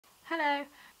Hello!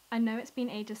 I know it's been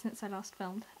ages since I last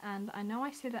filmed, and I know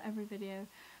I say that every video,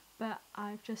 but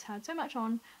I've just had so much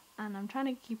on and I'm trying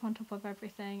to keep on top of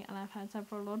everything, and I've had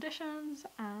several auditions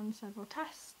and several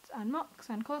tests and mocks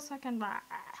and coursework and blah.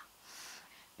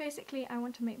 Basically, I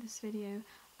want to make this video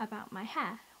about my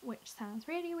hair, which sounds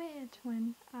really weird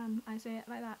when I say it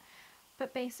like that,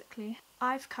 but basically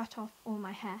I've cut off all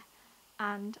my hair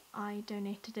and I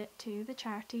donated it to the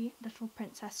charity Little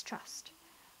Princess Trust.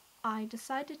 I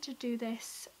decided to do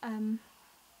this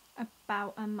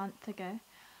about a month ago.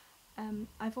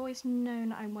 I've always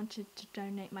known I wanted to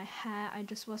donate my hair, I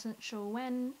just wasn't sure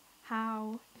when,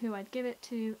 how, who I'd give it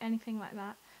to, anything like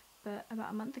that. But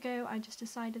about a month ago I just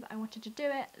decided that I wanted to do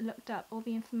it, looked up all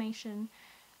the information,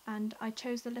 and I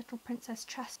chose the Little Princess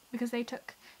Trust because they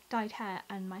took dyed hair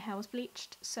and my hair was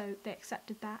bleached, so they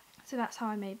accepted that. So that's how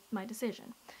I made my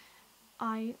decision.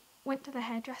 I went to the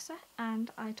hairdresser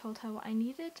and I told her what I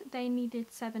needed. They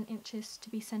needed 7 inches to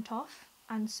be sent off,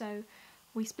 and so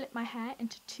we split my hair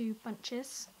into 2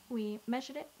 bunches. We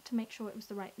measured it to make sure it was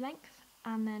the right length,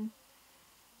 and then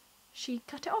she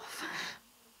cut it off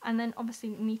and then obviously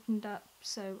neatened up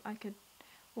so I could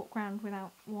walk around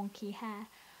without wonky hair.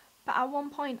 But at one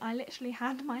point I literally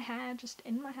had my hair just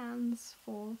in my hands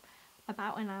for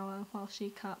about an hour while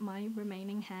she cut my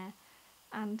remaining hair.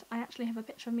 And I actually have a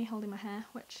picture of me holding my hair,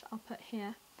 which I'll put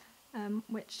here,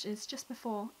 which is just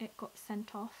before it got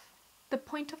sent off. The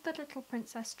point of the Little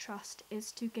Princess Trust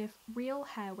is to give real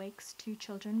hair wigs to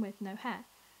children with no hair.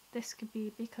 This could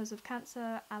be because of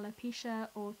cancer, alopecia,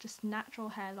 or just natural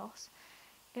hair loss.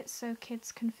 It's so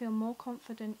kids can feel more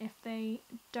confident if they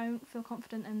don't feel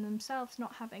confident in themselves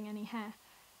not having any hair.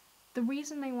 The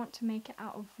reason they want to make it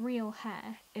out of real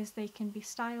hair is they can be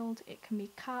styled, it can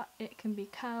be cut, it can be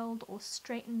curled or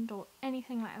straightened or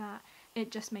anything like that.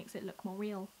 It just makes it look more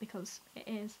real because it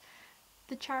is.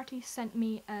 The charity sent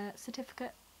me a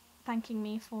certificate thanking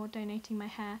me for donating my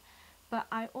hair, but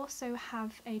I also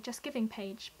have a Just Giving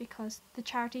page because the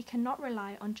charity cannot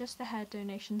rely on just the hair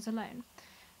donations alone.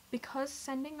 Because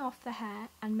sending off the hair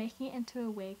and making it into a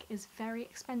wig is very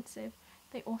expensive,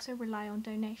 they also rely on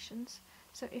donations.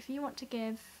 So if you want to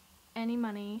give any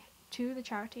money to the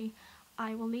charity,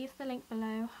 I will leave the link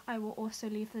below. I will also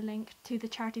leave the link to the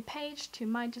charity page, to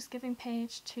my Just Giving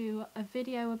page, to a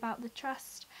video about the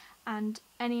trust, and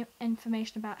any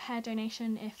information about hair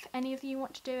donation if any of you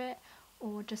want to do it,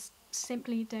 or just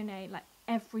simply donate. Like,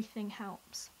 everything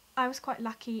helps. I was quite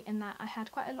lucky in that I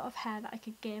had quite a lot of hair that I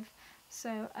could give,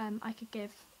 so I could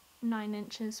give 9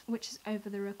 inches, which is over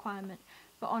the requirement.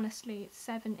 But honestly,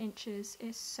 7 inches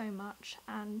is so much,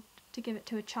 and to give it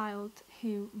to a child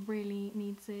who really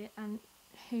needs it and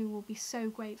who will be so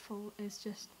grateful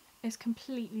is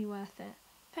completely worth it.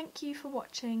 Thank you for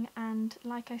watching, and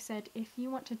like I said, if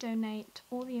you want to donate,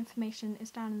 all the information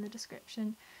is down in the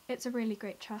description. It's a really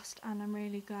great trust and I'm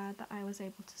really glad that I was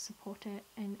able to support it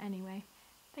in any way.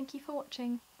 Thank you for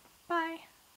watching. Bye!